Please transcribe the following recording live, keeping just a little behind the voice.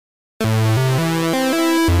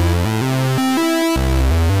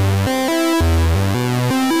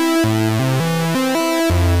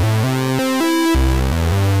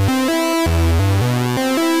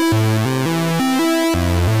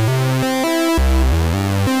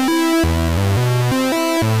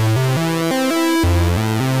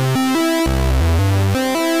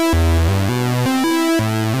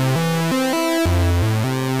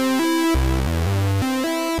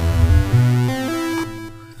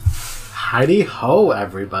Heidi ho,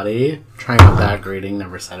 everybody. Trying out that greeting,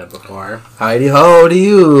 never said it before. Heidi ho to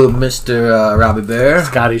you, Mr. Robbie Bear.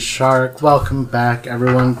 Scotty Shark, welcome back,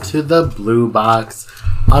 everyone, to the Blue Box,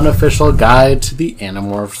 unofficial guide to the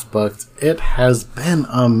Animorphs books. It has been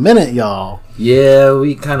a minute, y'all. Yeah,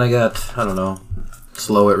 we kind of got, I don't know,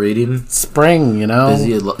 slow at reading. Spring, you know?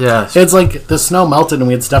 Busy, yeah. It's like the snow melted and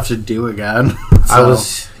we had stuff to do again. I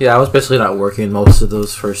was basically not working most of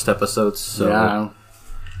those first episodes, so yeah.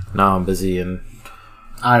 Now I'm busy, and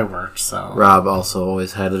I worked, so Rob also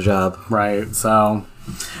always had a job. Right, so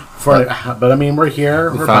but I mean, we're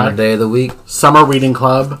here. We're found a day of the week. Summer Reading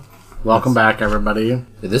Club. Welcome back, everybody.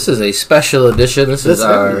 This is a special edition. This is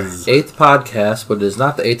our 8th podcast, but it is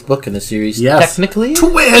not the 8th book in the series. Yes. Technically.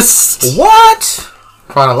 Twist! What?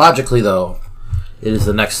 Chronologically, though, it is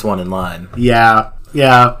the next one in line. Yeah.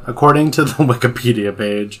 According to the Wikipedia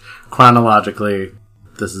page, chronologically,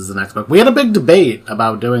 this is the next book. We had a big debate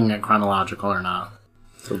about doing it chronological or not.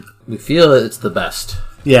 So we feel it's the best.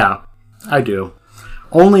 Yeah, I do.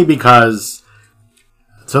 Only because...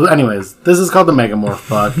 So anyways, this is called the Megamorph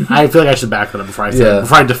book. I feel like I should back that up before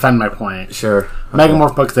I defend my point. Sure.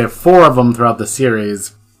 Megamorph books, they have 4 of them throughout the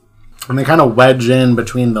series. And they kind of wedge in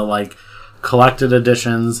between the, collected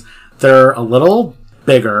editions. They're a little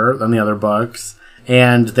bigger than the other books.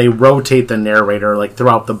 And they rotate the narrator,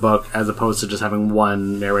 throughout the book, as opposed to just having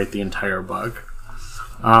one narrate the entire book.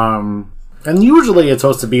 And usually it's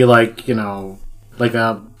supposed to be like a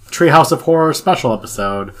Treehouse of Horror special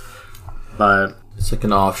episode. But... It's like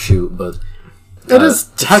an offshoot, but... It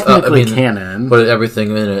is technically canon. But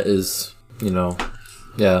everything in it is,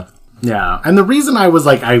 yeah. Yeah, and the reason I was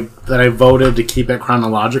that I voted to keep it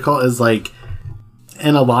chronological is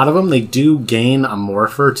in a lot of them they do gain a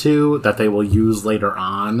morph or two that they will use later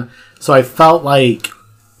on. So I felt because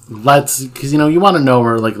you want to know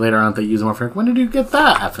where later on if they use a morph. When did you get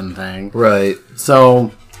that effing thing? Right.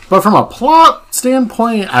 So, but from a plot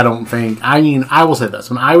standpoint, I don't think. I mean, I will say this: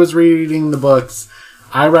 when I was reading the books,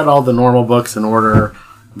 I read all the normal books in order,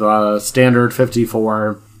 the standard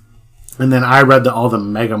 54. And then I read all the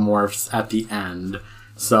Megamorphs at the end.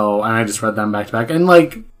 So, and I just read them back to back.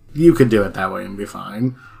 And, you could do it that way and be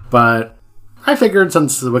fine. But I figured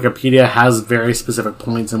since Wikipedia has very specific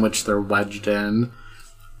points in which they're wedged in,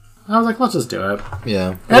 I was like, let's just do it.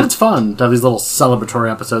 Yeah. And it's fun to have these little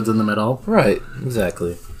celebratory episodes in the middle. Right,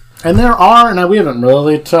 exactly. And there are, and we haven't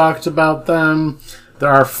really talked about them, there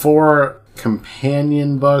are 4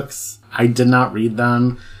 companion books. I did not read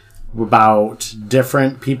them. About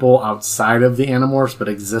different people outside of the Animorphs but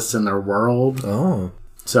exist in their world. Oh.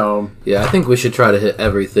 So... Yeah, I think we should try to hit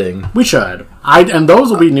everything. We should. And those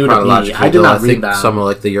will be new to me. I did not read them. Some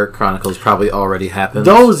of the Yerk Chronicles probably already happened.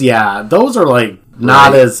 Those are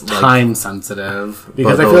not as time sensitive.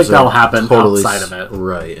 Because I feel like that'll happen totally outside of it.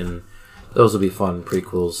 Right, and those will be fun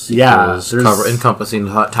prequels, sequels, encompassing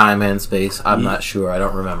time and space. I'm not sure. I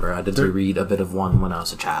don't remember. I did read a bit of one when I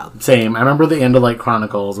was a child. Same. I remember the Andalite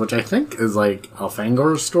Chronicles, which I think is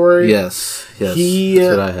Alfangor's story. Yes. That's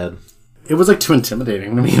what I had. It was too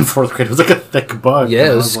intimidating to me in 4th grade. It was a thick book.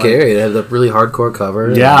 Yeah, it was scary. It had a really hardcore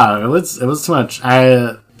cover. Yeah, it was too much.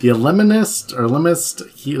 The Eliminist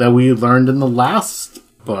that we learned in the last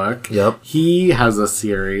book. Yep. He has a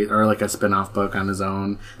series or a spin-off book on his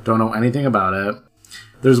own. Don't know anything about it.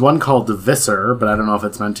 There's one called Visser, but I don't know if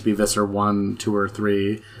it's meant to be Visser 1, 2, or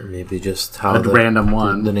 3. Or maybe just how a random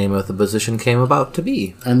one. The name of the position came about to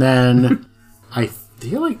be. And then I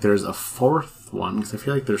feel like there's a 4th one because I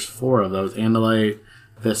feel like there's 4 of those. Andalite,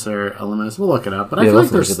 Visser, Eliminus. We'll look it up. But I feel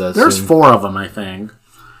like there's 4 of them, I think.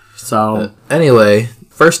 So anyway,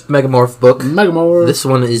 first Megamorph book. Megamorph. This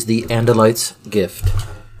one is the Andalite's Gift.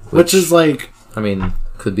 Which is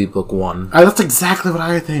could be book 1. That's exactly what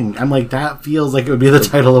I think. I'm that feels like it would be the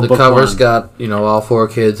title of book 1. The cover's got, all 4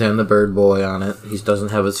 kids and the bird boy on it. He doesn't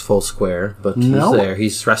have his full square, but he's there.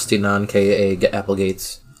 He's resting on K.A.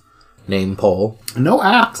 Applegate's name pole. No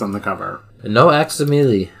axe on the cover. No axe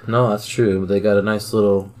immediately. No, that's true. They got a nice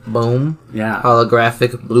little boom. Yeah.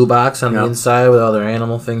 Holographic blue box on the inside with all their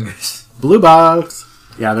animal fingers. Blue box.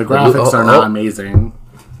 Yeah, the graphics are not amazing.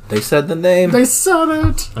 They said the name. They said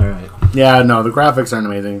it. All right. Yeah, no, the graphics aren't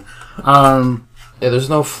amazing. There's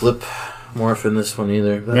no flip morph in this one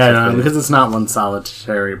either. Because it's not one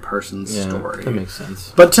solitary person's story. That makes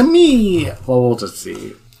sense. But to me, we'll just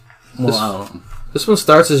see. This one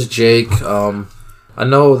starts as Jake. I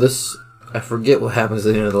know this... I forget what happens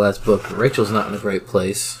at the end of the last book. Rachel's not in a great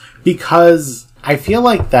place. Because I feel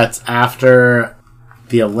like that's after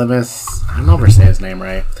the Elimus... I don't know if I say his name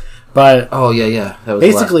right. But that was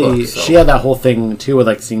basically the last book, so. she had that whole thing too with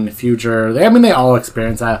like seeing the future. They all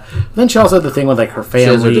experience that. Then she also had the thing with like her family.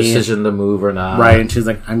 She has her decision to move or not, right? And she's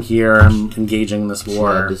like, "I'm here. I'm engaging in this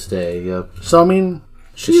war." She had to stay. Yep. So I mean,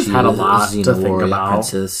 she's had a lot to think about.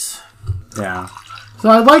 Princess. Yeah. So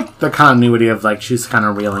I like the continuity of like she's kind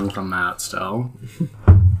of reeling from that still.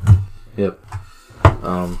 Yep.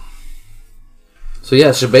 So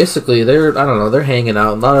yeah, so basically they're hanging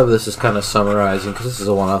out. A lot of this is kind of summarizing because this is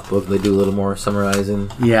a one-off book. They do a little more summarizing.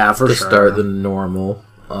 Yeah, for to sure. start than normal.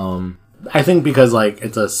 I think because like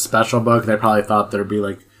it's a special book, they probably thought there'd be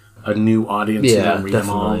like a new audience who didn't read them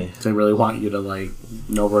all. So they really want you to like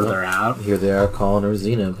know where they're at. Here they are calling her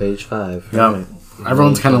Xena, page 5. Yeah, right.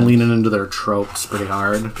 Everyone's kind of leaning into their tropes pretty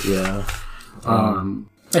hard. Yeah.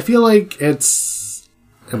 I feel like it's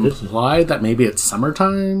implied that maybe it's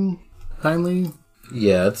summertime finally.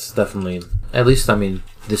 Yeah, it's definitely, at least, I mean,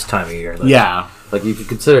 this time of year. Like, yeah. Like, you could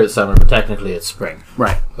consider it summer, but technically it's spring.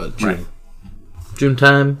 Right. But June. Right. June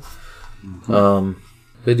time. Mm-hmm.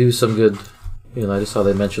 They do some good, I just saw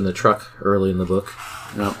they mentioned the truck early in the book.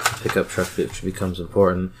 Yep. Pickup truck, which becomes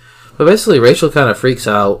important. But basically, Rachel kind of freaks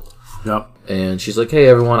out. Yep. And she's like, hey,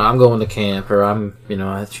 everyone, I'm going to camp. Or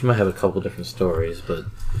she might have a couple different stories, but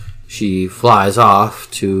she flies off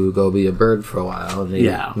to go be a bird for a while and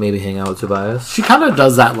maybe hang out with Tobias. She kind of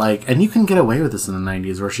does that, like, and you can get away with this in the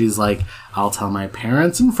 90s, where she's like, I'll tell my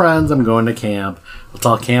parents and friends I'm going to camp. I'll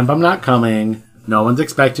tell camp I'm not coming. No one's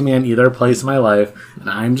expecting me in either place in my life. And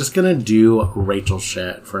I'm just going to do Rachel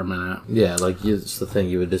shit for a minute. Yeah, like, it's the thing.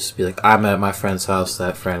 You would just be like, I'm at my friend's house.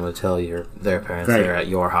 That friend would tell their parents they're at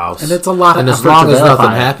your house. And it's a lot of effort. And as long as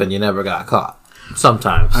nothing happened, you never got caught.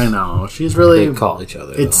 Sometimes. I know. She's really... They call each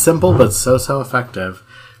other. It's simple, but so effective.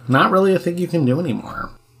 Not really a thing you can do anymore.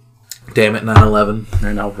 Damn it, 9/11.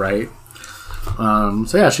 I know, right?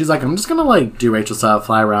 So yeah, she's like, I'm just gonna like do Rachel stuff,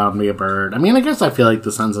 fly around, be a bird. I mean, I guess I feel like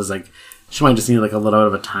the sense is like, she might just need like a little bit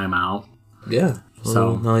of a timeout. Yeah.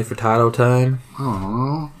 So Nelly Furtado time.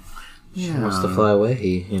 Aww. Yeah. She wants to fly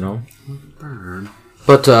away, Bird.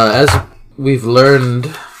 But as we've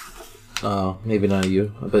learned, maybe not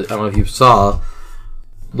you, but I don't know if you saw,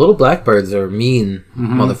 little blackbirds are mean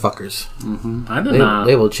motherfuckers. Mm-hmm. I did not.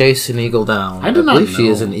 They will chase an eagle down. I believe she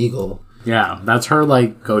is an eagle. Yeah, that's her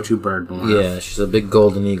like go-to bird morph. Yeah, she's a big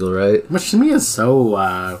golden eagle, right? Which to me is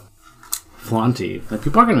so flaunty. Like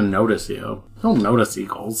people are gonna notice you. They'll notice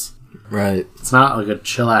eagles. Right. It's not like a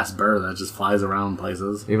chill-ass bird that just flies around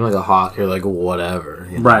places. Even like a hawk, you're like, whatever.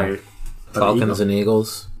 Right. Falcons and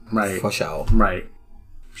eagles. Right. Fush out. Right.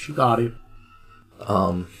 She got it.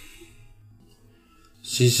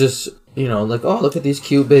 She's just, like, oh, look at these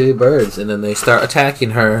cute baby birds. And then they start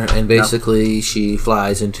attacking her, and basically she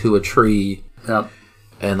flies into a tree. Yep.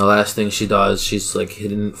 And the last thing she does, she's like, he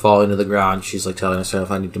didn't fall into the ground. She's like telling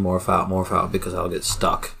herself, I need to morph out, because I'll get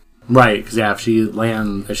stuck. Right, because if she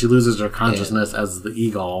loses her consciousness as the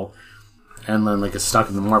eagle, and then like is stuck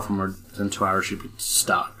in the morph for in 2 hours, she'd be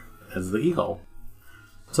stuck as the eagle.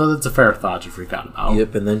 So that's a fair thought to freak out about.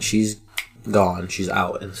 Yep, and then she's gone. She's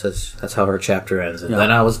out, and says that's how her chapter ends. And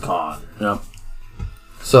then I was gone. Yep.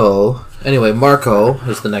 So anyway, Marco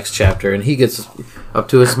is the next chapter, and he gets up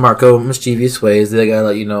to his Marco mischievous ways. They gotta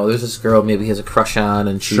let you know there's this girl maybe he has a crush on,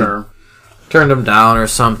 and she turned him down or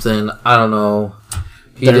something. I don't know.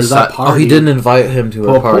 He he didn't invite him to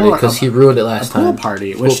a party because he ruined it last time. Pool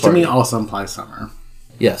party, which to me also implies summer.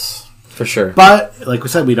 Yes, for sure. But like we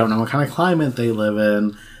said, we don't know what kind of climate they live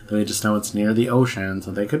in. We just know it's near the ocean,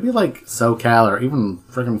 so they could be like SoCal or even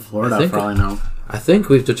freaking Florida for all I know. I think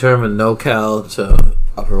we've determined NoCal to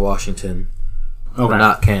Upper Washington. Okay.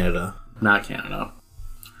 Not Canada. Not Canada.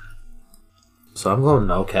 So I'm going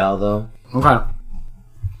NoCal though. Okay.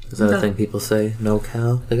 Is that a thing people say?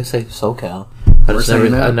 NoCal? They can say SoCal.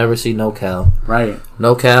 I never see NoCal. Right.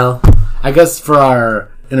 NoCal. I guess for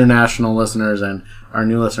our international listeners and our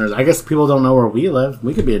new listeners, I guess people don't know where we live.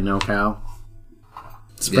 We could be in NoCal.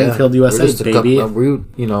 Springfield, USA, baby.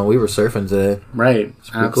 We were surfing today. Right.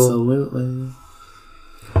 Absolutely.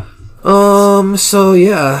 Cool. So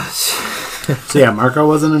yeah. So yeah, Marco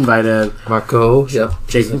wasn't invited. Marco, yep.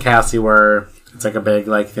 Jake and Cassie were. It's like a big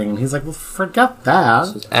thing. And he's like, well, forget that.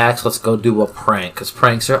 So Axe, let's go do a prank. Because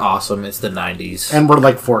pranks are awesome. It's the 90s. And we're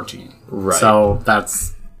like 14. Right. So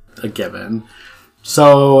that's a given.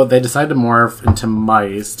 So they decide to morph into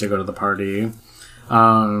mice to go to the party.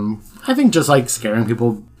 I think just like scaring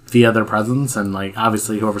people via their presence, and like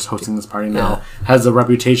obviously whoever's hosting this party now has a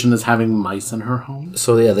reputation as having mice in her home.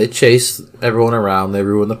 So yeah, they chase everyone around, they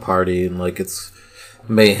ruin the party, and like it's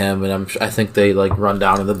mayhem. And I think they like run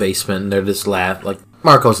down to the basement and they're just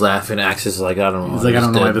Marco's laughing. Axe is like, I don't know. He's like, I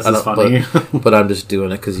don't know why this is funny. but I'm just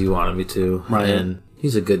doing it because you wanted me to. Right. And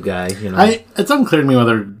he's a good guy, you know. It's unclear to me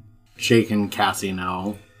whether Jake and Cassie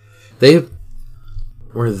know. They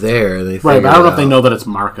were there. They right, but I don't know if they know that it's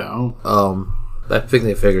Marco. I think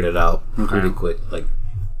they figured it out pretty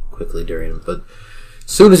quickly during it. But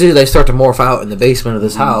as soon as they start to morph out in the basement of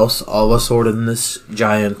this house, all of us sort of in this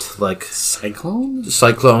giant, like... Cyclone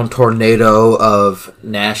tornado of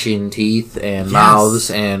gnashing teeth and mouths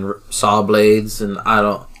and saw blades, and I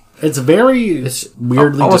don't... It's weirdly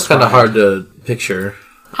almost kind of hard to picture.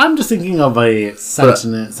 I'm just thinking of a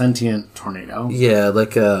sentient tornado. Yeah,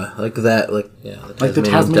 like that, like the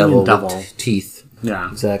Tasmanian devil with teeth. Yeah,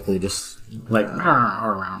 exactly. Just like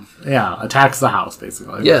around. Yeah, attacks the house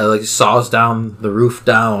basically. Yeah, like saws down the roof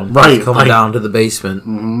down, right, coming down to the basement,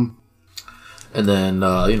 and then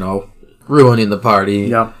ruining the party.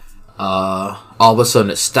 Yep. All of a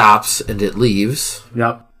sudden, it stops and it leaves.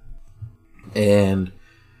 Yep. And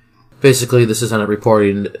basically, this is on a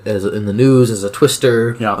reporting as in the news as a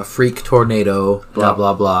twister, a freak tornado, blah,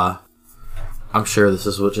 blah, blah. I'm sure this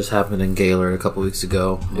is what just happened in Gaylord a couple weeks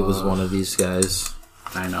ago. It was one of these guys.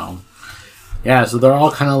 I know. Yeah, so they're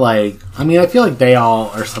all kind of like... I mean, I feel like they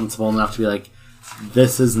all are sensible enough to be like,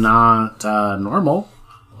 this is not normal.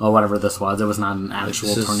 Or whatever this was. It was not an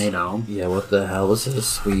actual tornado. Yeah, what the hell was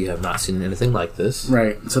this? We have not seen anything like this.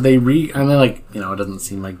 Right. So they it doesn't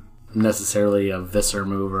seem like necessarily a Visser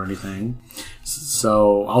move or anything.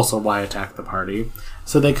 So, also why attack the party?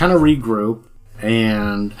 So they kind of regroup,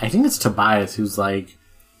 and I think it's Tobias who's like,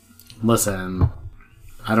 listen,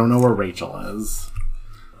 I don't know where Rachel is.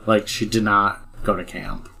 Like, she did not go to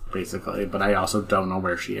camp, basically, but I also don't know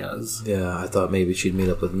where she is. Yeah, I thought maybe she'd meet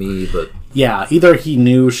up with me, but... Yeah, either he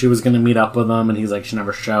knew she was going to meet up with him, and he's like, she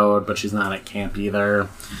never showed, but she's not at camp either.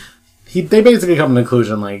 They basically come to the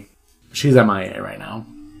conclusion, like, she's MIA right now.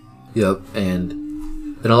 Yep,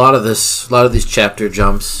 and a lot of these chapter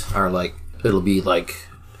jumps are like, it'll be like,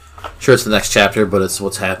 sure it's the next chapter, but it's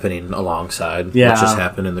what's happening alongside what just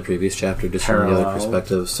happened in the previous chapter, just from the other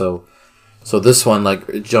perspective. So this one, like,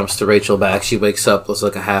 it jumps to Rachel back. She wakes up, looks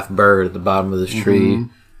like a half bird at the bottom of this tree,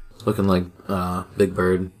 looking like Big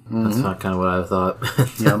Bird. That's not kind of what I thought.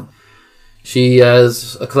 Yep. She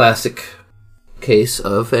has a classic case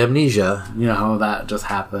of amnesia. You know how that just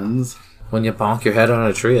happens. When you bonk your head on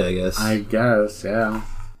a tree, I guess. I guess, yeah.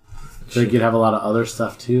 I think you'd have a lot of other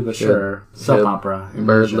stuff too, but sure. Soap opera.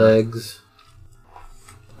 Bird legs.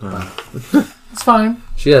 It's fine.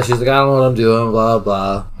 She's like, I don't know what I'm doing, blah,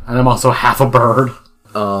 blah. And I'm also half a bird.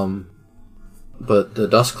 But the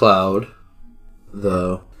dust cloud,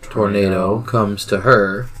 the tornado comes to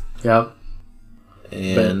her. Yep.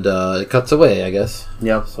 And it cuts away, I guess.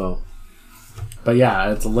 Yep. So. But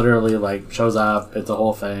yeah, it's literally like, shows up, it's a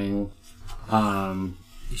whole thing.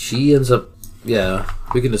 She ends up,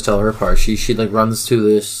 we can just tell her part. She like runs to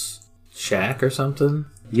this shack or something.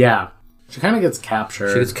 Yeah, she kind of gets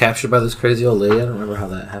captured. She gets captured by this crazy old lady. I don't remember how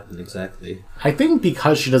that happened exactly. I think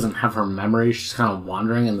because she doesn't have her memory, she's kind of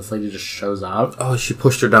wandering, and this lady just shows up. Oh, she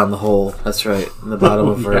pushed her down the hole. That's right, in the bottom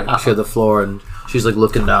of her. She had the floor, and she's like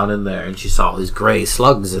looking down in there, and she saw all these gray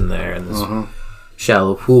slugs in there, and this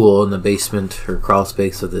shallow pool in the basement, her crawl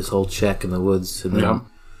space of this old shack in the woods, and then.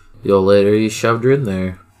 The old lady shoved her in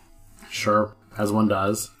there. Sure, as one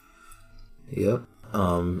does. Yep.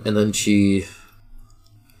 And then she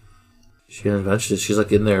eventually, she's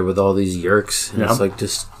like in there with all these yerks, and it's like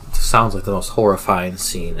just sounds like the most horrifying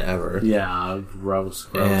scene ever. Yeah, gross.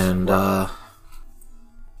 And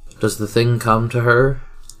does the thing come to her?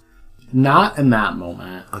 Not in that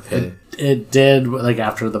moment. Okay. It did, like,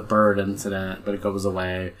 after the bird incident, but it goes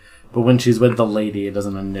away. But when she's with the lady, it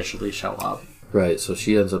doesn't initially show up. Right, so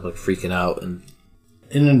she ends up like freaking out and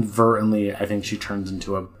inadvertently, I think she turns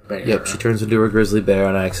into a bear. Yep, she turns into a grizzly bear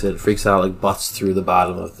on accident, freaks out, like butts through the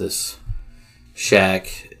bottom of this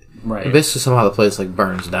shack. Right. And basically somehow the place like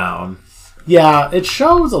burns down. Yeah, it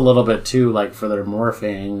shows a little bit too, like for their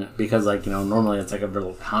morphing, because like, normally it's like a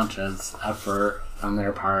little conscious effort on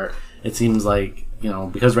their part. It seems like,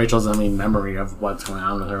 because Rachel doesn't have any memory of what's going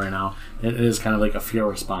on with her right now, it is kind of like a fear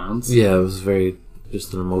response. Yeah, it was very...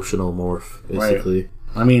 just an emotional morph, basically. Right.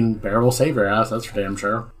 I mean, Bear will save her ass, that's for damn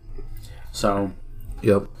sure. So.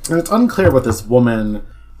 Yep. And it's unclear what this woman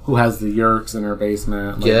who has the yerks in her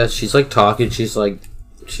basement. Like, yeah, she's like talking, she's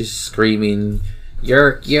screaming,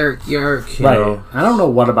 yerk, yerk, yerk. You know? I don't know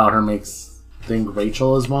what about her makes think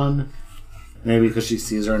Rachel is one. Maybe because she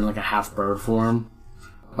sees her in like a half bird form.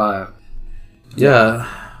 But. Yeah.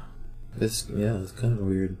 It's kind of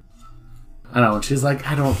weird. I know, and she's like,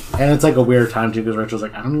 and it's like a weird time too, because Rachel's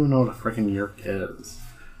like, I don't even know what a freaking yerk is.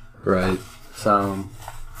 Right. So,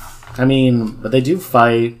 I mean, but they do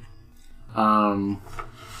fight.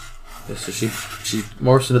 So she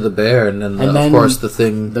morphs into the bear, and then of course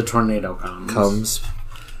the tornado comes.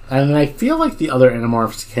 And I feel like the other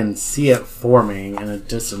Animorphs can see it forming in a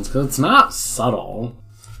distance because it's not subtle.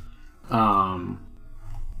 Yeah.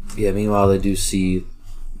 Meanwhile, they do see,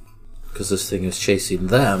 because this thing is chasing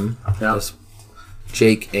them. Yep.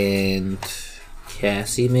 Jake and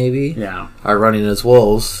Cassie maybe. Yeah. Are running as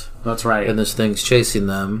wolves. That's right. And this thing's chasing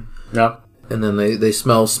them. Yep. And then they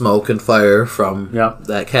smell smoke and fire from Yep.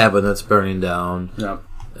 that cabin that's burning down. Yep.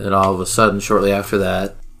 And all of a sudden, shortly after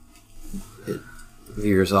that, it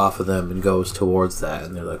veers off of them and goes towards that.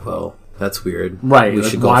 And they're like, well, that's weird. Right. We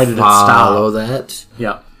like, should go why did follow it stop? that.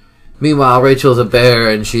 Yep. Meanwhile, Rachel's a bear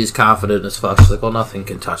and she's confident as fuck. She's like, well, nothing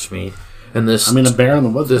can touch me. And this, a bear in the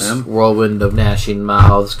woods, this man. whirlwind of gnashing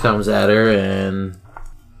mouths comes at her and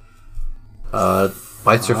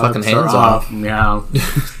bites her fucking hands off. Yeah.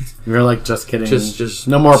 You're like, just kidding. Just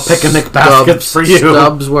no more picnic baskets for you.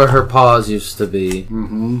 Stubs where her paws used to be.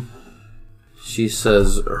 Mm-hmm. She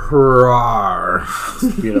says, "Hurrah!"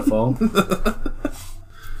 Beautiful.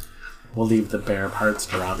 We'll leave the bear parts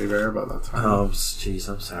to Robbie Bear, but that's fine. Oh, jeez,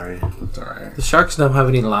 I'm sorry. That's alright. The sharks don't have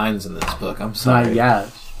any lines in this book. I'm sorry. Not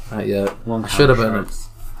yet. Not yet. Won't Should have been sharks.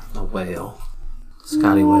 a whale.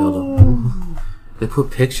 Scotty whaled them. They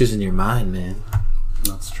put pictures in your mind, man.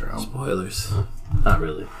 That's true. Spoilers. Not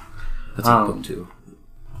really. That's in book 2.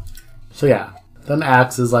 So yeah, then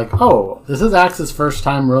Axe is like, oh, this is Axe's first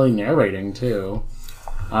time really narrating too.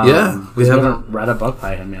 Yeah, we haven't read a book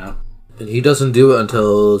by him yet. And he doesn't do it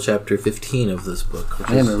until chapter 15 of this book.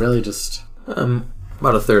 Which is, we really just...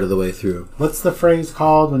 about a third of the way through. What's the phrase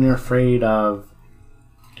called when you're afraid of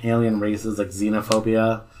alien races, like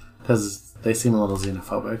xenophobia? Because they seem a little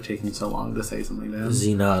xenophobic, taking so long to say something to him.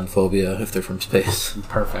 Xenophobia, if they're from space.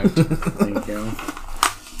 Perfect. Thank you.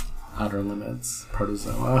 Outer Limits,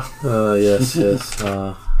 Protozoa. Yes.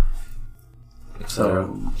 So,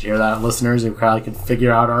 did you hear that, listeners? You probably can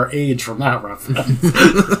figure out our age from that reference.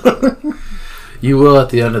 You will at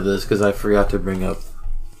the end of this, because I forgot to bring up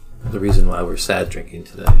the reason why we're sad drinking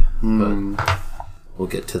today. But we'll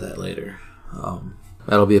get to that later.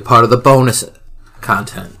 That'll be a part of the bonus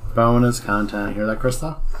content. Bonus content. Hear that,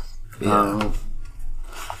 Krista? Yeah.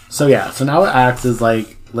 So now Axe is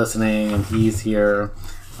like listening, and he's here.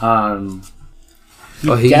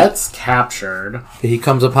 He gets captured. He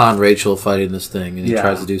comes upon Rachel fighting this thing, and he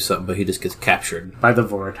tries to do something, but he just gets captured by the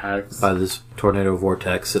vortex. By this tornado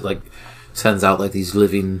vortex. It like sends out like these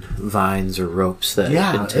living vines or ropes that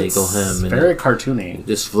entangle him. It's very cartoony. It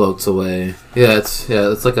just floats away. It's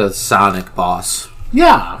like a Sonic boss.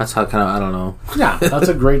 Yeah, that's how kind of I don't know. Yeah, that's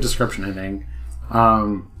a great description, I think.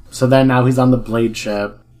 So then now he's on the Blade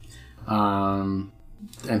ship, and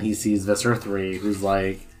he sees Visser 3, who's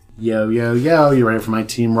like, yo, you ready for my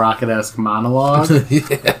Team Rocket-esque monologue?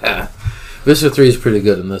 Yeah. Visser 3 is pretty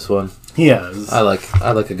good in this one. He is. I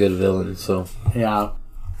like a good villain, so. Yeah.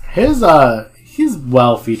 He's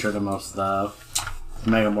well featured in most of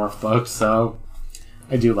the Megamorph books, so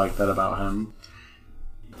I do like that about him.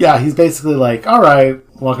 Yeah, he's basically like, alright,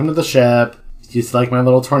 welcome to the ship. You see like my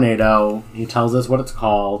little tornado. He tells us what it's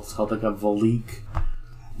called. It's called like a Veleek.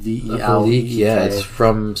 V-E-L-E-K. Yeah, it's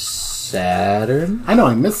from Saturn. I know,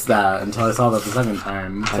 I missed that until I saw that the second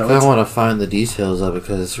time. So I want to find the details of it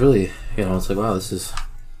because it's really, it's like, wow, this is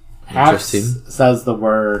interesting. Axe says the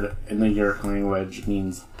word in the Yerk language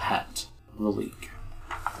means pet. Veleek.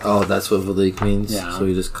 Oh, that's what Veleek means? Yeah. So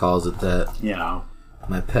he just calls it that. Yeah.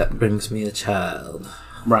 My pet brings me a child.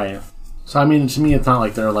 Right. So, I mean, to me, it's not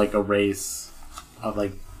like they're like a race of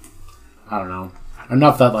like, I don't know.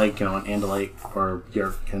 Enough that like, an Andalite or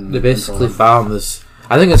Yerk can... They basically found this...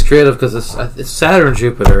 I think it's creative because it's Saturn,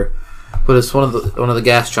 Jupiter, but it's one of the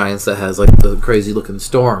gas giants that has like the crazy looking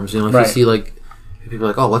storms. If you see like people are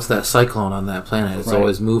like, oh, what's that cyclone on that planet? It's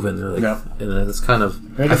always moving. They're like, and it's kind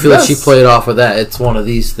of. I feel like she played off of that. It's one of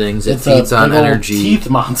these things. It feeds on energy. Teeth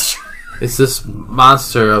monster. It's this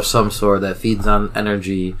monster of some sort that feeds on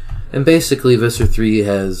energy, and basically Visser 3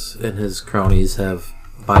 has and his cronies have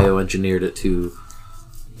bioengineered it to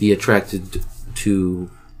be attracted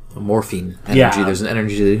to morphine energy. Yeah. There's an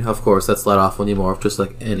energy, of course, that's let off when you morph, just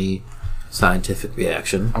like any scientific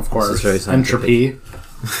reaction. Of course. It's very scientific.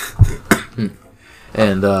 Entropy.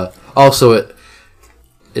 And also it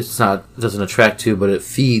doesn't attract to, but it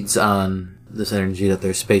feeds on this energy that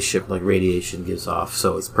their spaceship like radiation gives off,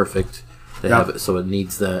 so it's perfect. They have it, so it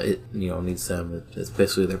needs needs them. It's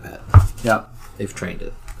basically their pet. Yep. They've trained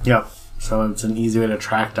it. Yep. So it's an easy way to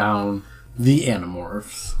track down the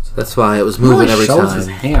Animorphs. That's why it was moving every time. He shows his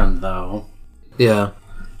hand, though. Yeah.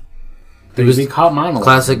 He was caught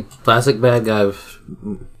monologuing. Classic bad guy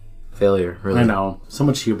failure, really. I know. So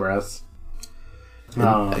much hubris.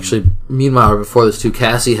 Actually, meanwhile, before this too,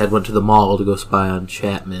 Cassie had went to the mall to go spy on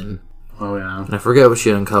Chapman. Oh, yeah. And I forget what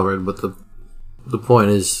she uncovered, but the point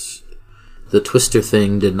is, the Twister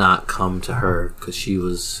thing did not come to her because she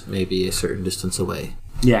was maybe a certain distance away.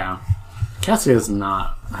 Yeah. Cassie is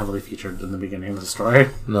not heavily featured in the beginning of the story.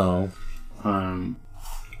 No.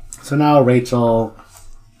 So now Rachel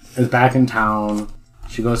is back in town.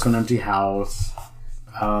 She goes to an empty house.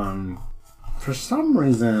 For some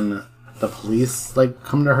reason, the police,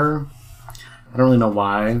 come to her. I don't really know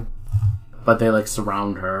why. But they,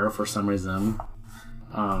 surround her for some reason.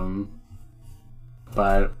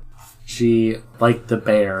 But she, like the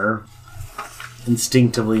bear,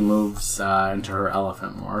 instinctively moves into her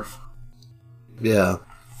elephant morph. Yeah.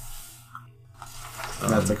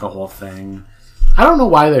 That's, a whole thing. I don't know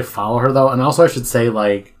why they follow her, though. And also, I should say,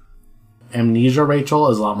 Amnesia Rachel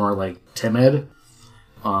is a lot more, timid.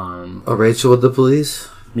 Rachel with the police?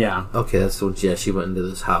 Yeah. Okay, that's the one. Yeah, she went into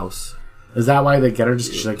this house. Is that why they get her?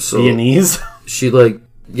 Just because she's, Viennese? She,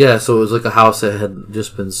 yeah, so it was a house that had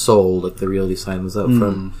just been sold. The realty sign was out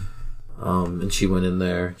front. And she went in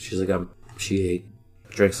there. She's she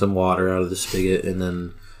drank some water out of the spigot and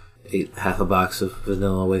then ate half a box of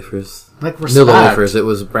vanilla wafers. Nilla wafers. It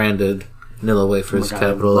was branded Nilla wafers,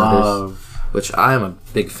 capital letters. Which I am a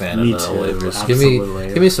big fan of Nilla wafers. Absolutely.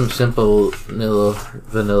 Give me some simple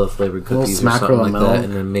vanilla flavored cookies or something like that,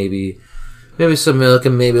 and then maybe some milk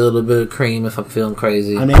and maybe a little bit of cream if I'm feeling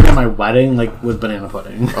crazy. I made it at my wedding, with banana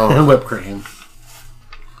pudding and whipped cream.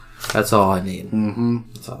 That's all I need. Mm-hmm.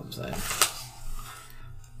 That's all I'm saying.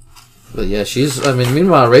 But yeah,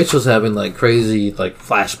 meanwhile, Rachel's having crazy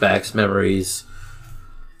flashbacks, memories.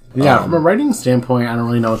 Yeah, from a writing standpoint, I don't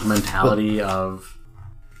really know what the mentality of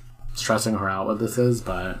stressing her out with this is,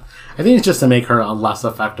 but I think it's just to make her a less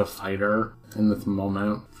effective fighter in this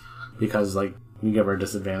moment because you give her a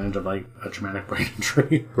disadvantage of a traumatic brain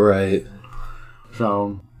injury. Right.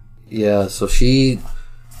 So yeah, so she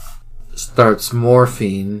starts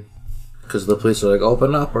morphine because the police are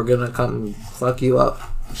open up, we're gonna come fuck you up.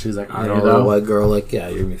 She's like, are you though? Little white girl yeah,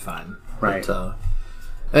 you're gonna be fine. Right. But,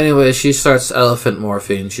 anyway, she starts elephant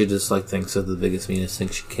morphine. She just thinks of the biggest, meanest thing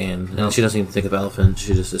she can. And she doesn't even think of elephant.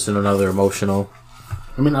 She just is in another emotional.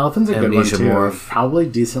 Elephant's a good one too. Morph. Probably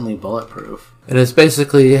decently bulletproof. And it's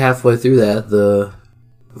basically halfway through that the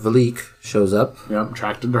Valik shows up. Yep,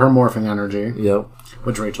 attracted to her morphing energy. Yep.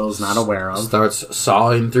 Which Rachel is not aware of. Starts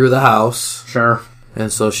sawing through the house. Sure. And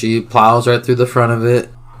so she plows right through the front of it,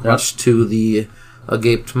 much to the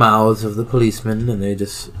agaped mouths of the policemen, and they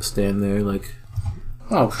just stand there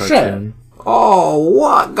oh, cartoon. Shit. Oh,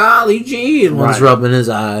 what? Golly gee. And one's rubbing his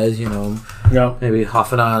eyes, Yep. Maybe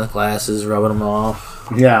huffing on the glasses, rubbing them off.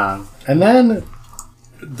 Yeah. And then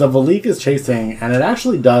the Valik is chasing, and it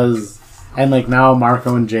actually does. And now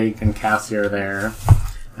Marco and Jake and Cassie are there,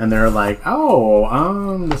 and they're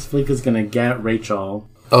this Valik is gonna get Rachel.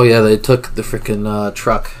 Oh yeah, they took the freaking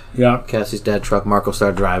truck. Yep. Cassie's dad truck. Marco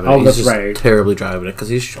started driving it. Oh, He's that's just right. terribly driving it because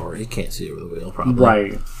he's short. He can't see over the wheel, probably.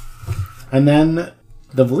 Right. And then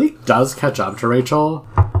the Valik does catch up to Rachel,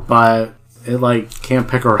 but it can't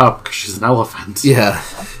pick her up because she's an elephant. Yeah,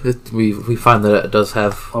 we find that it does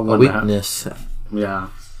have a weakness. Yeah.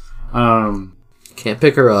 Can't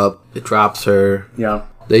pick her up. It drops her. Yeah.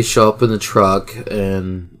 They show up in the truck,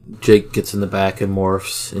 and Jake gets in the back and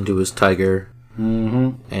morphs into his tiger.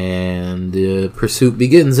 Mm-hmm. And the pursuit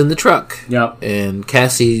begins in the truck. Yep. And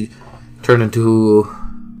Cassie turned into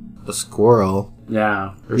a squirrel.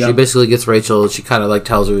 Yeah. Or she basically gets Rachel. She kind of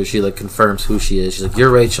tells her, she confirms who she is. She's like,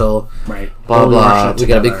 "You're Rachel." Right. Blah blah. We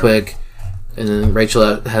gotta be quick. And then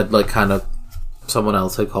Rachel had kind of someone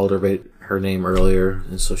else had called her name earlier,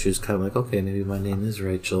 and so she was kind of okay, maybe my name is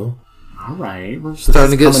Rachel. All right. We're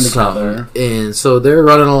starting to get something. And so they're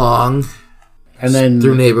running along. And then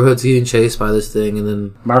through neighborhoods getting chased by this thing, and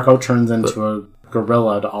then Marco turns into a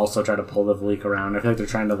gorilla to also try to pull the Valik around. I feel like they're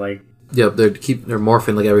trying to Yep, they're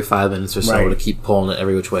morphing every 5 minutes or so to keep pulling it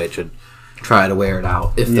every which way to try to wear it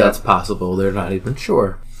out. If that's possible, they're not even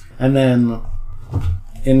sure. And then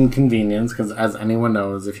inconvenience, because as anyone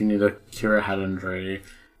knows, if you need to cure a head injury,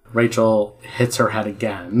 Rachel hits her head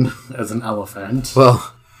again as an elephant.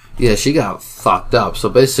 Well, yeah, she got fucked up. So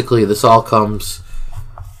basically, this all comes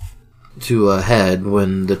to a head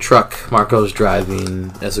when the truck Marco's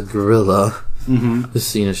driving as a gorilla. Mm-hmm. This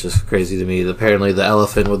scene is just crazy to me. Apparently, the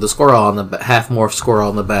elephant with the squirrel on the half morph squirrel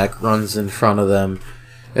on the back runs in front of them,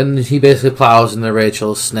 and he basically plows into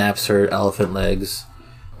Rachel, snaps her elephant legs.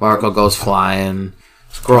 Marco goes flying.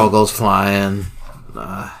 Squirrel goes flying.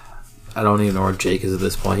 I don't even know where Jake is at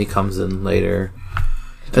this point. He comes in later.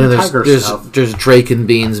 And then there's Drake and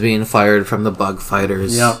beans being fired from the bug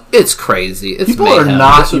fighters. Yep. It's crazy. It's People mayhem. Are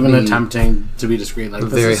not even attempting to be discreet. Like, a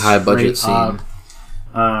very high budget scene.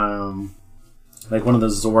 Like one of the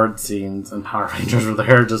Zord scenes in Power Rangers where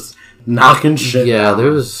they're just knocking shit down.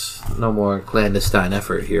 There was no more clandestine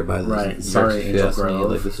effort here by the right. Sorry, Angel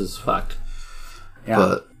Grove. Like, this is fucked. Yeah.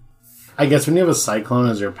 But I guess when you have a Cyclone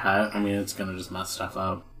as your pet, I mean, it's going to just mess stuff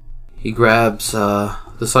up. He grabs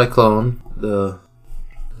the Cyclone, the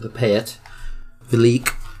pet,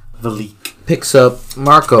 Valik, picks up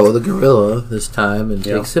Marco, the gorilla, this time, and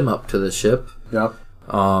takes him up to the ship. Yep.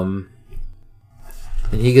 And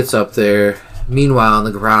he gets up there. Meanwhile, on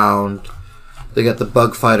the ground, they got the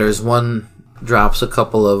bug fighters. One drops a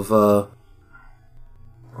couple of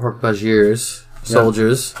Hork-Bajir's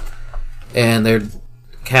soldiers, and they're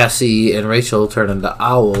Cassie and Rachel turn into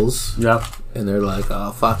owls. Yep. And they're like,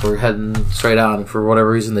 oh, fuck, we're heading straight on. For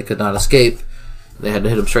whatever reason, they could not escape. They had to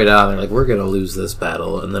hit them straight on. They're like, we're going to lose this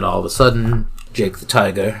battle. And then all of a sudden, Jake the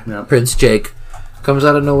Tiger, Prince Jake, comes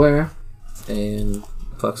out of nowhere and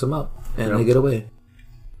fucks them up. And they get away.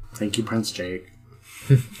 Thank you, Prince Jake.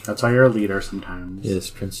 That's why you're a leader sometimes. Yes,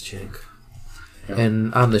 Prince Jake. Yep.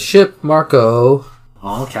 And on the ship, Marco...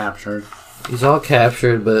 all captured. He's all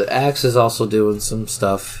captured, but Axe is also doing some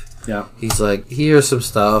stuff. Yeah. He's like, here's some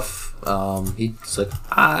stuff. He's like,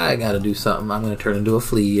 I gotta do something. I'm gonna turn into a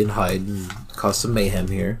flea and hide and cause some mayhem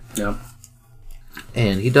here. Yeah.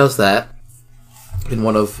 And he does that. And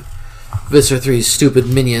one of Visser 3's stupid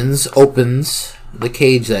minions opens the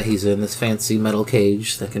cage that he's in, this fancy metal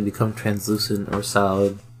cage that can become translucent or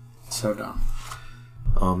solid. So dumb.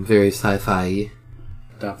 Very sci-fi.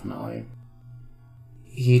 Definitely.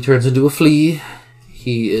 He turns into a flea.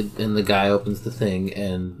 And the guy opens the thing,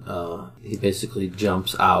 and he basically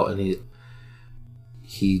jumps out, and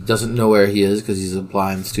he doesn't know where he is because he's a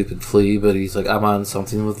blind, stupid flea. But he's like, I'm on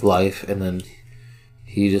something with life, and then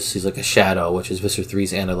he's like a shadow, which is Visser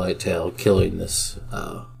 3's Andalite tail, killing this.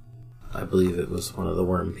 I believe it was one of the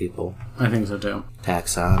worm people. I think so too.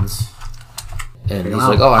 Taxons. And he's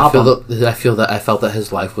like, oh, I felt that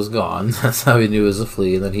his life was gone. That's how he knew he was a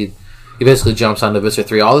flea. And then he basically jumps onto Visser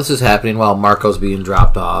 3. All this is happening while Marco's being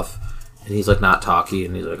dropped off. And he's like not talking.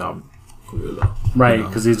 And he's like, I'm gorilla. Right,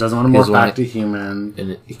 because he doesn't want to morph back to human.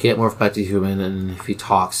 And he can't morph back to human. And if he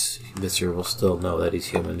talks, Visser will still know that he's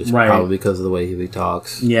human. Just probably because of the way he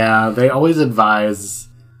talks. Yeah, they always advise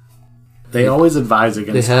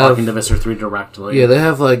against talking to Visser 3 directly. Yeah, they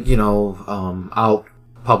have out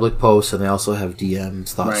public posts, and they also have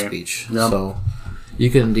DMs, thought speech. Yep. So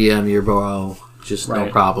you can DM your bro, just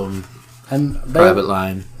no problem. And private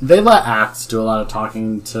line. They let Axe do a lot of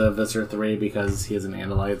talking to Visser 3 because he is an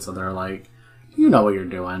Andalite, so they're like, you know what you're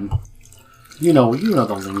doing. You know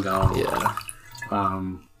the lingo. Yeah.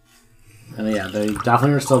 And yeah, they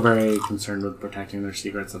definitely are still very concerned with protecting their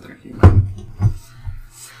secrets that they're human.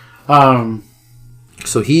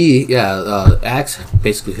 So Axe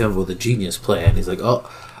basically came up with a genius plan. He's like, oh,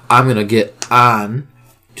 I'm going to get on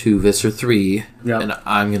to Visser 3, and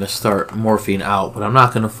I'm going to start morphing out, but I'm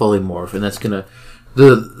not going to fully morph, and that's going to...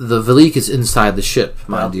 The Valik is inside the ship,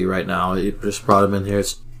 mind you, right now. It just brought him in here.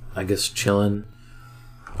 It's, I guess, chilling.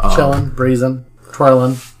 Breezing,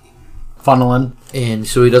 twirling, funneling. And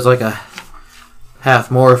so he does like a half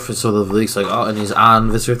morph, and so the Valik's like, oh, and he's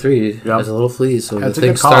on Visser 3 as a little flea, so the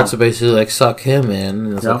thing starts to basically like suck him in,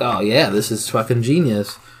 and it's like, oh yeah, this is fucking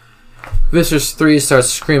genius. Visser 3 starts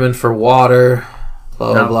screaming for water,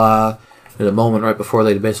 blah blah blah. In a moment right before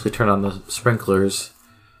they basically turn on the sprinklers,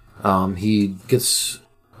 he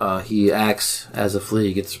acts as a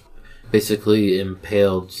flea, gets basically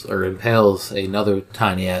impales another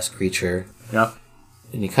tiny ass creature. Yep.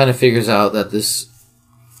 And he kind of figures out that this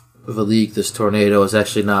Valik, this tornado, is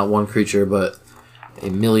actually not one creature, but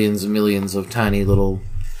millions and millions of tiny little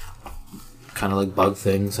kind of like bug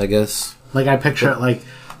things, I guess. Like I picture it like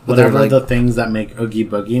whatever the things that make Oogie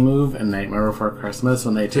Boogie move in Nightmare Before Christmas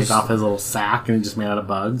when they take off his little sack and he's just made out of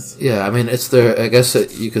bugs. Yeah, I mean, it's I guess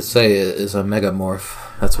you could say it is a megamorph.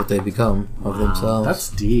 That's what they become of themselves. That's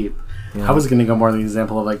deep. Yeah. I was going to go more than the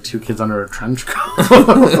example of like two kids under a trench coat.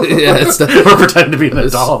 Yeah, or pretend to be an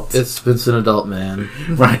adult. It's Vincent Adult Man.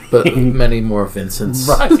 Right. But many more Vincents.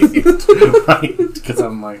 Right. Right. Because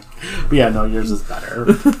I'm like, but yeah, no, yours is better.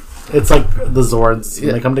 It's like the Zords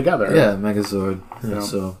when they come together. Yeah, Megazord. Yeah,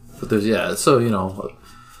 so, but there's,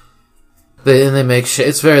 they make shit.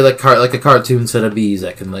 It's very like a cartoon set of bees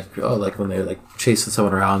that can like when they're like chasing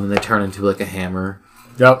someone around and they turn into like a hammer.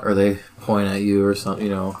 Yep. Or they point at you or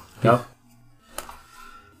something, Yep.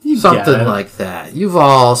 Something like that. You've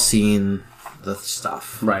all seen the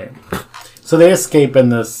stuff. Right. So they escape in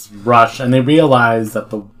this rush, and they realize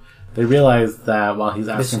that while he's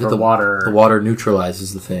asking for water, the water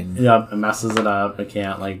neutralizes the thing. Yep, it messes it up. It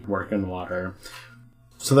can't work in water.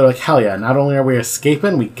 So they're like, hell yeah! Not only are we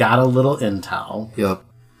escaping, we got a little intel. Yep.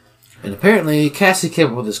 And apparently, Cassie came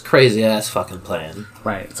up with this crazy ass fucking plan.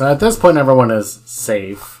 Right. So at this point, everyone is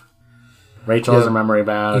safe. Rachel has her memory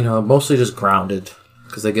back. Mostly just grounded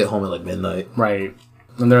because they get home at midnight. Right.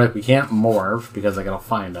 And they're like, we can't morph because it'll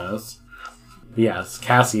find us. But yes,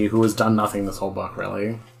 Cassie, who has done nothing this whole book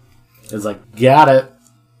really, is like, got it.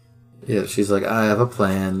 Yeah, she's like, I have a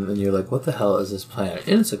plan, and you're like, what the hell is this plan?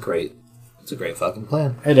 And it's a great fucking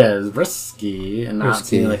plan. It is risky and not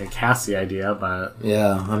seeming like a Cassie idea, but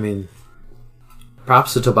yeah, I mean,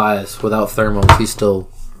 props to Tobias. Without thermals, he still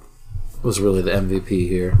was really the MVP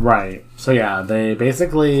here. Right. So yeah, they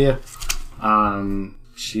basically, they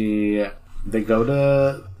go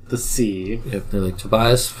to the sea. Yep. They're like,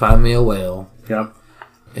 Tobias, find me a whale. Yep.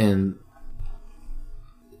 And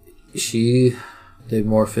they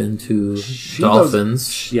morph into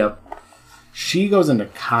dolphins. Yep. She goes into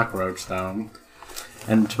cockroach, though,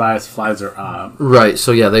 and Tobias flies her up. Right,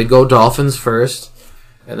 so yeah, they go dolphins first,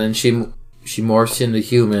 and then she morphs into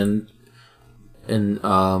human, and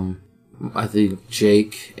I think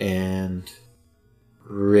Jake and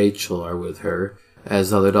Rachel are with her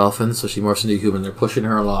as other dolphins, so she morphs into human. They're pushing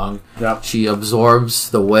her along. Yep. She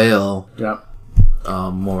absorbs the whale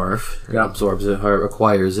morph. Yep. Absorbs it, or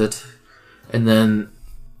acquires it, and then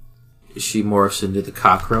she morphs into the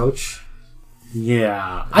cockroach.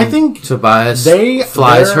 Yeah, I think Tobias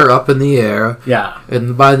flies her up in the air. Yeah,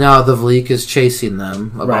 and by now the Vleek is chasing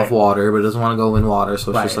them above water, but doesn't want to go in water,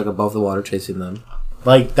 so she's above the water chasing them.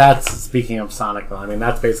 That's speaking of Sonic, though. I mean,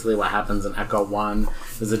 that's basically what happens in Echo 1.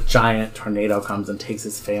 Is a giant tornado comes and takes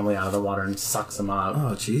his family out of the water and sucks him up.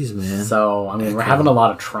 Oh, jeez, man. So I mean, we're having a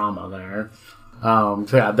lot of trauma there. So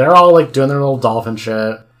yeah, they're all doing their little dolphin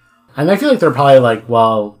shit, and I feel like they're probably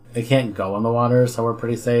well, they can't go in the water, so we're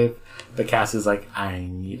pretty safe. But Cassie's like, I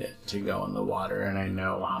need it to go in the water, and I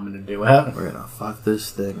know how I'm going to do it. We're going to fuck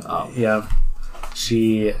this thing up. Yep.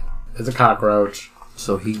 She is a cockroach.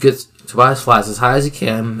 So Tobias flies as high as he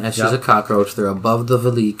can, as she's a cockroach. They're above the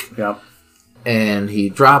Vleek. Yep. And he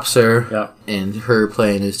drops her. Yep. And her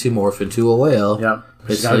plan is to morph into a whale. Yep.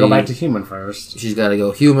 She's got to go back to human first. She's got to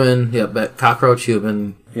go human, cockroach,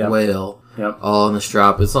 human, whale. Yep. All in this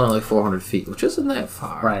drop. It's only 400 feet, which isn't that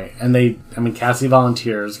far. Right. And Cassie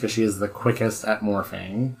volunteers because she is the quickest at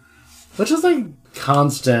morphing. Which is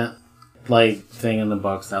constant thing in the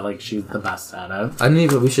books that she's the best at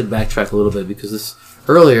it. We should backtrack a little bit because this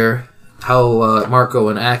earlier, how Marco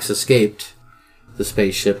and Axe escaped the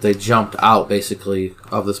spaceship, they jumped out basically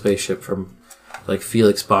of the spaceship from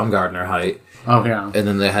Felix Baumgartner height. Oh yeah. And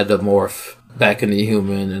then they had to morph back into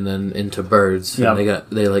human and then into birds. Yep. And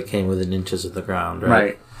they came within inches of the ground, right?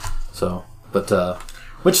 Right. So, but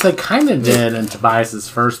which they kind of did in Tobias's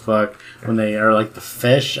first book when they are the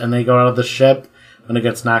fish and they go out of the ship when it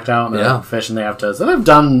gets knocked out and they're fish and they have to. So they've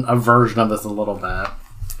done a version of this a little bit.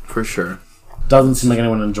 For sure. Doesn't seem like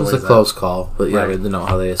anyone enjoys it. It's a close call, but yeah, we didn't know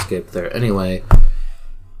how they escaped there. Anyway,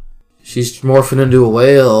 she's morphing into a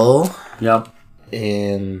whale. Yep.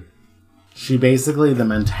 And she basically, the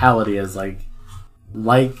mentality is like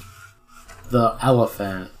the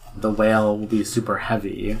elephant, the whale will be super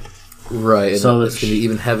heavy. Right, so it's going to be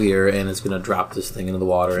even heavier, and it's going to drop this thing into the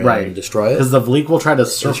water and destroy it. Because the Vleek will try to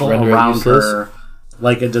circle around her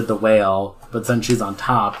like it did the whale, but since she's on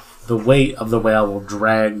top, the weight of the whale will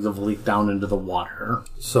drag the Vleek down into the water.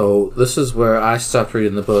 So this is where I stopped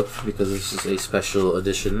reading the book, because this is a special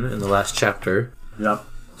edition in the last chapter. Yep.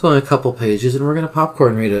 It's only a couple pages, and we're going to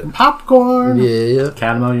popcorn read it. Popcorn! Yeah.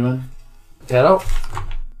 Catamo, you in? Cat out?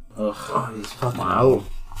 Ugh. Oh, he's fucking out.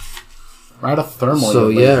 Right a thermal. So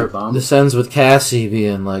yeah, this ends with Cassie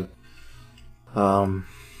being like,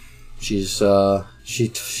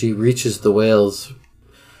 she reaches the whale's.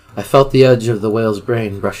 I felt the edge of the whale's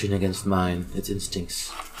brain brushing against mine, its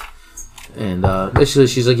instincts. And basically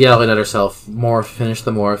she's yelling at herself, finish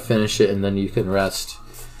the morph, finish it, and then you can rest.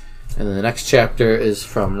 And then the next chapter is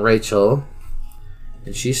from Rachel,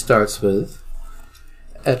 and she starts with,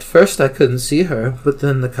 at first I couldn't see her, but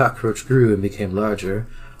then the cockroach grew and became larger.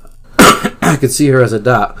 I could see her as a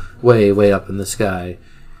dot, way, way up in the sky.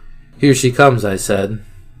 Here she comes, I said.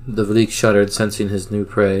 The Vleek shuddered, sensing his new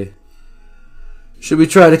prey. Should we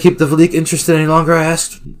try to keep the Vleek interested any longer, I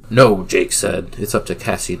asked. No, Jake said. It's up to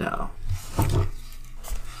Cassie now.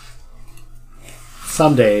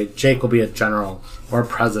 Someday, Jake will be a general or a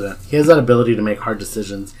president. He has that ability to make hard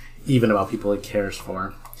decisions, even about people he cares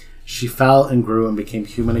for. She fell and grew and became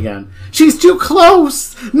human again. She's too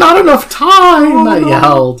close! Not enough time! I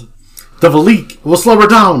yelled. The Valik will slow her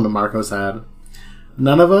down, Marco said.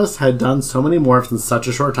 None of us had done so many morphs in such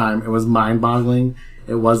a short time. It was mind-boggling.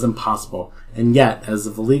 It was impossible. And yet, as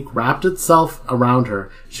the Valik wrapped itself around her,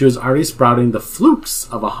 she was already sprouting the flukes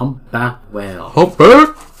of a humpback whale.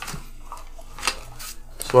 Humpback?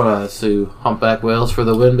 Just want to sue humpback whales for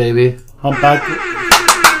the win, baby. Humpback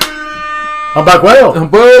whale!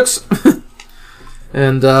 Humpbacks!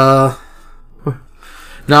 And, now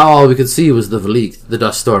all we could see was the Valik. The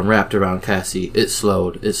dust storm wrapped around Cassie. It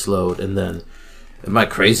slowed, and then... Am I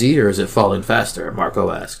crazy, or is it falling faster?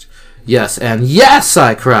 Marco asked. Yes, and yes,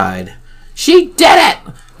 I cried. She did it!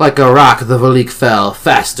 Like a rock, the Valik fell.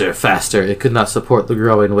 Faster, faster. It could not support the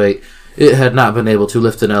growing weight. It had not been able to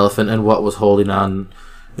lift an elephant, and what it was holding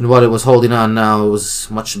on now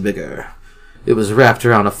was much bigger. It was wrapped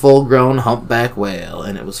around a full-grown humpback whale,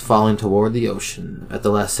 and it was falling toward the ocean. At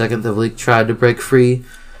the last second, the Valik tried to break free,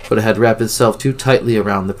 but it had wrapped itself too tightly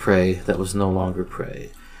around the prey that was no longer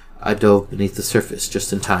prey. I dove beneath the surface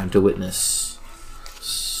just in time to witness...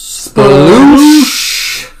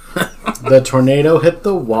 Sploosh! The tornado hit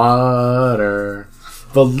the water.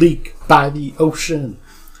 Valik by the ocean.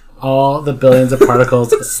 All the billions of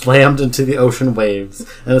particles slammed into the ocean waves.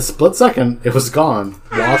 In a split second, it was gone.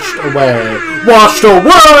 Washed away. Washed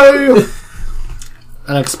away!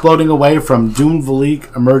 And exploding away from doomed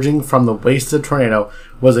Valik, emerging from the wasted tornado,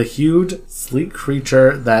 was a huge, sleek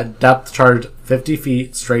creature that depth charged 50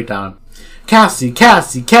 feet straight down. Cassie,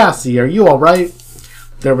 Cassie, Cassie, are you alright?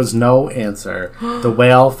 There was no answer. The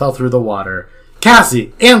whale fell through the water.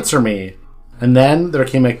 Cassie, answer me! And then there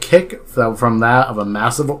came a kick from that of a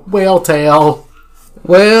massive whale tail.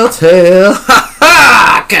 Whale tail! Ha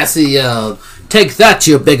ha! Cassie yelled. Take that,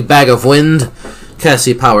 you big bag of wind!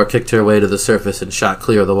 Cassie power kicked her way to the surface and shot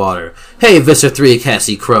clear of the water. Hey, Visser 3,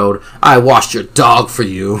 Cassie crowed. I washed your dog for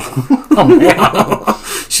you.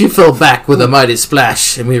 Oh, she fell back with a mighty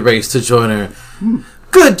splash, and we raced to join her.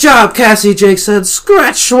 Good job, Cassie, Jake said.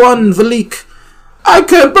 Scratch one, Valik. I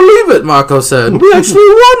can't believe it, Marco said. We actually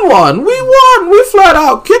won one. We won. We flat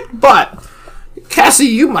out kicked butt. Cassie,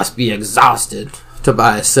 you must be exhausted,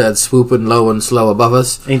 Tobias said, swooping low and slow above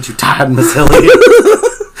us. Ain't you tired, Miss Hilly?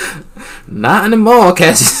 Not anymore,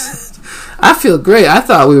 Cassie said. I feel great. I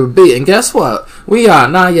thought we were beaten. Guess what? We are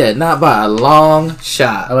not yet. Not by a long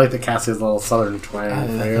shot. I like the Cassie's little southern twang. I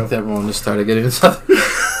think everyone just started getting southern.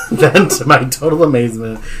 Then, to my total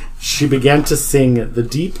amazement, she began to sing the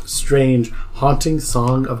deep, strange, haunting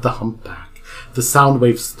song of the humpback. The sound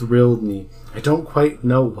waves thrilled me. I don't quite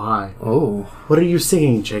know why. Oh. What are you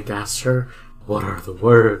singing? Jake asked her. What are the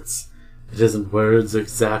words? It isn't words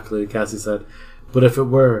exactly, Cassie said. But if it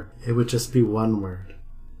were, it would just be one word.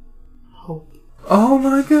 Hope. Oh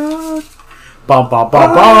my god. Bum, bum,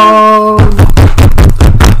 bum, bum.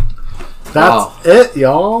 That's it,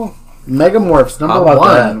 y'all. Megamorphs number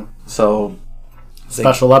 1. That? So,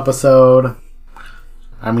 special episode.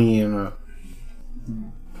 I mean,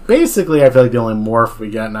 basically, I feel like the only morph we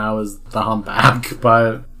get now is the humpback,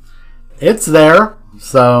 but it's there.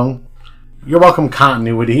 So, you're welcome,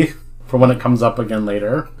 continuity, for when it comes up again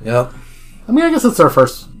later. Yep. I mean, I guess it's their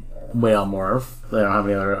first whale morph. They don't have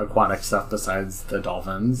any other aquatic stuff besides the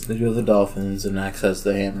dolphins. They do have the dolphins, and Max has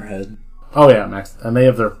the hammerhead. Oh, yeah, Max. And they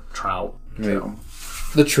have their trout. Right.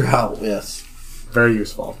 The trout, yes. Very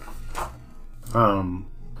useful.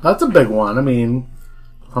 That's a big one. I mean,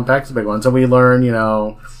 humpback's a big one. So we learn,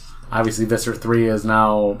 obviously Visser 3 is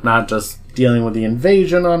now not just dealing with the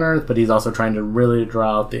invasion on Earth, but he's also trying to really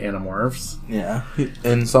draw out the Animorphs. Yeah.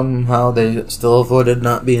 And somehow they still avoided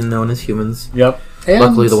not being known as humans. Yep. And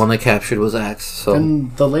luckily the one they captured was Axe. So.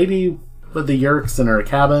 And the lady with the Yerks in her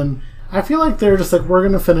cabin, I feel like they're just like, we're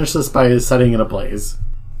going to finish this by setting it ablaze.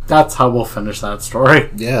 That's how we'll finish that story.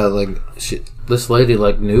 Yeah, this lady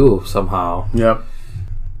knew somehow. Yep.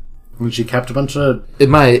 And she kept a bunch of...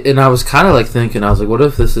 And I was kind of thinking, I was like, what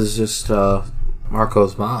if this is just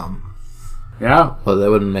Marco's mom? Yeah. Well, that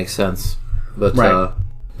wouldn't make sense. But, right.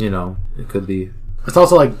 It could be. It's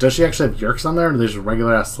also does she actually have Yerks on there, or are they just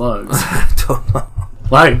regular ass slugs? I don't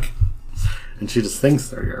know. And she just thinks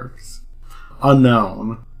they're Yerks.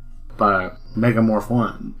 Unknown. But Megamorph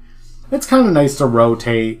 1. It's kind of nice to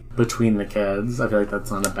rotate between the kids. I feel like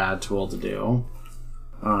that's not a bad tool to do.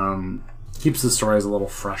 Keeps the stories a little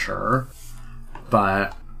fresher.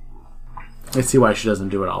 But I see why she doesn't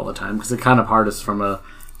do it all the time. Because it's kind of hardest from a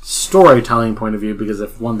storytelling point of view. Because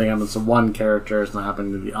if one thing happens to one character, it's not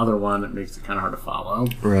happening to the other one. It makes it kind of hard to follow.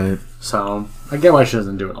 Right. So I get why she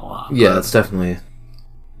doesn't do it a lot. Yeah, it's definitely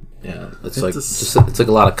Yeah, it's like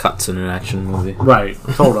a lot of cuts in an action movie. Right,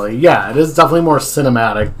 totally. Yeah, it is definitely more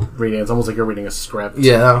cinematic reading. It's almost like you're reading a script.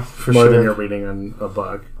 Yeah, for more sure. than you're reading a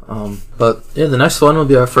book. But yeah, the next one will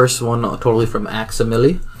be our first one totally from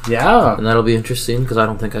Aximili. Yeah. And that'll be interesting because I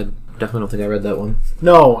definitely don't think I read that one.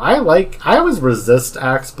 No, I always resist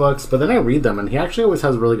Axe books, but then I read them and he actually always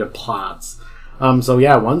has really good plots. So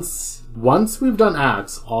yeah, once we've done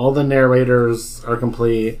Axe, all the narrators are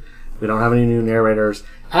complete. We don't have any new narrators.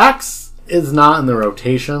 Axe is not in the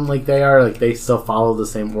rotation like they are. Like, they still follow the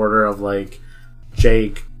same order of, like,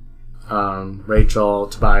 Jake, Rachel,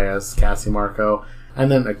 Tobias, Cassie, Marco. And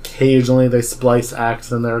then occasionally they splice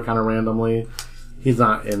Axe in there kind of randomly. He's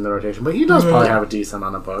not in the rotation, but he does probably have a decent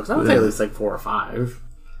amount of books. I would say at least, like, 4 or 5.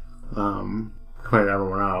 Compared to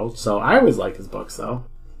everyone else. So I always like his books, though.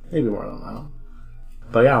 Maybe more than that.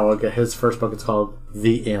 But yeah, we'll get his first book. It's called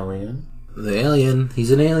The Alien. The Alien.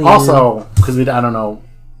 He's an alien. Also, because I don't know,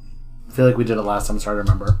 I feel like we did it last time, so I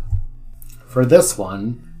remember. For this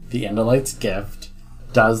one, The Andalite's Gift,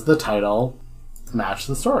 does the title match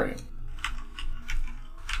the story?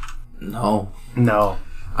 No. No.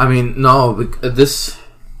 I mean, no. This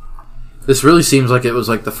really seems like it was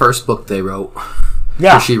like the first book they wrote.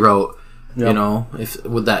 Yeah. Or she wrote. Yep. You know,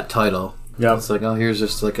 with that title. Yeah. It's like, oh, here's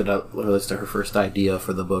just like her first idea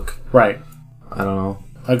for the book. Right. I don't know.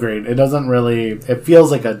 Agreed. It doesn't really... It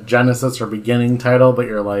feels like a Genesis or beginning title, but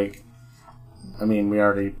you're like... I mean,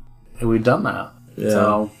 we've done that. Yeah.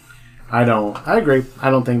 So, I agree.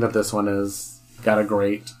 I don't think that this one has got a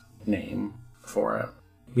great name for it.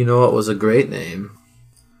 You know what was a great name?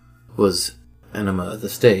 Was Enema of the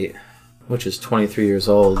State, which is 23 years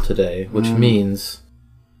old today, which means...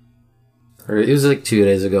 Or it was like 2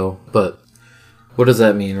 days ago, but what does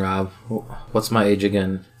that mean, Rob? What's my age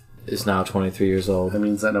again? Is now 23 years old. That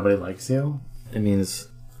means that nobody likes you? It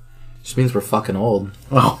just means we're fucking old.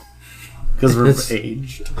 Well, because we're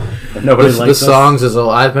aged. Nobody likes the us. songs is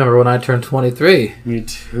old. I remember when I turned 23. Me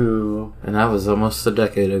too. And that was almost a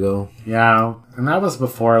decade ago. Yeah, and that was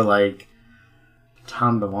before, like,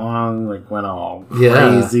 Tom DeLonge, like, went all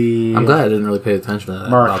crazy. I'm glad I didn't really pay attention to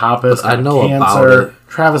that. Mark Hoppus got I know cancer. about it.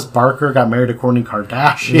 Travis Barker got married to Kourtney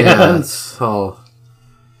Kardashian. Yeah, it's all...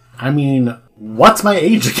 I mean, what's my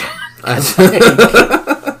age again? And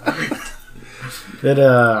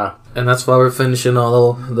that's why we're finishing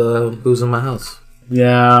all the booze in my house.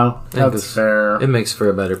 Yeah, that's fair. It makes for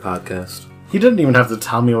a better podcast. He didn't even have to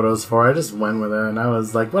tell me what it was for. I just went with it, and I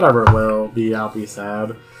was like, whatever it will be, I'll be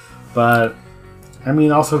sad. But, I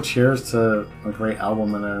mean, also cheers to a great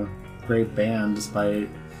album and a great band, despite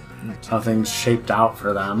how things shaped out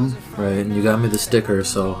for them. Right, and you got me the sticker,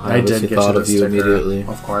 so I did get thought you of the you sticker, immediately.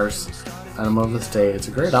 of course. Enema of the State. It's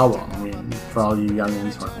a great album. I mean, for all you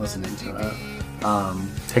youngins who aren't listening to it.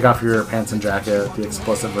 Take off your pants and jacket, the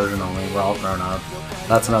explicit version only. We're all grown up.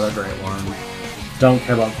 That's another great one. Don't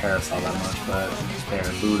care about Carousel that much, but there.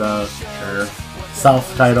 Buddha, sure.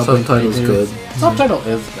 Self-title. Self-title's good. Self-title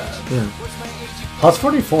is good. Yeah. Plus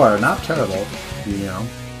 44, not terrible. You know.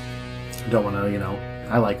 Don't want to,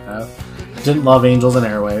 I like that. Didn't love Angels and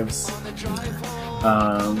Airwaves.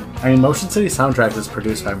 I mean, Motion City soundtrack is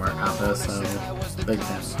produced by Mark Hoppus, so big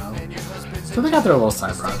fan of that. So they got their little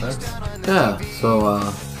side projects. Yeah,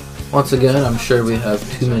 so once again, I'm sure we have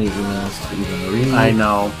too many emails to even read. I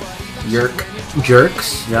know.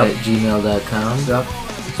 Jerks Yep. at gmail.com. Yep.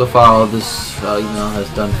 So far, all this email has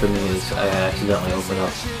done for me is I accidentally open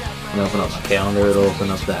up my calendar, it'll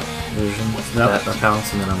open up that version, that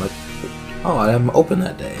accounts, and then I'm like, oh, I'm open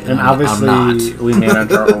that day. And obviously, we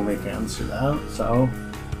manage our OnlyFans through that, so.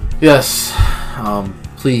 Yes.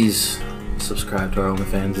 Please subscribe to our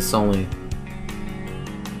OnlyFans. It's only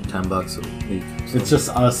 $10 a week. So. It's just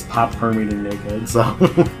us popcorn eating naked, so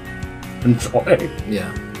enjoy.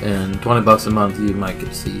 Yeah. And $20 a month, you might get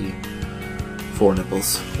to see 4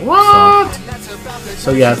 nipples. What?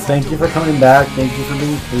 So yes, thank you for coming back. Thank you for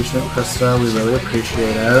being patient, Krista. We really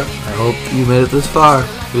appreciate it. I hope you made it this far.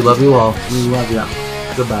 We love you all. We love you.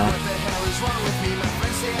 Goodbye.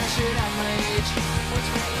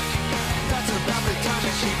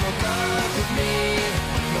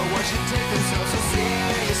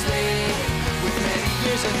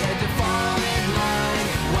 Ahead to fall in line.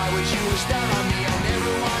 Why would you wish that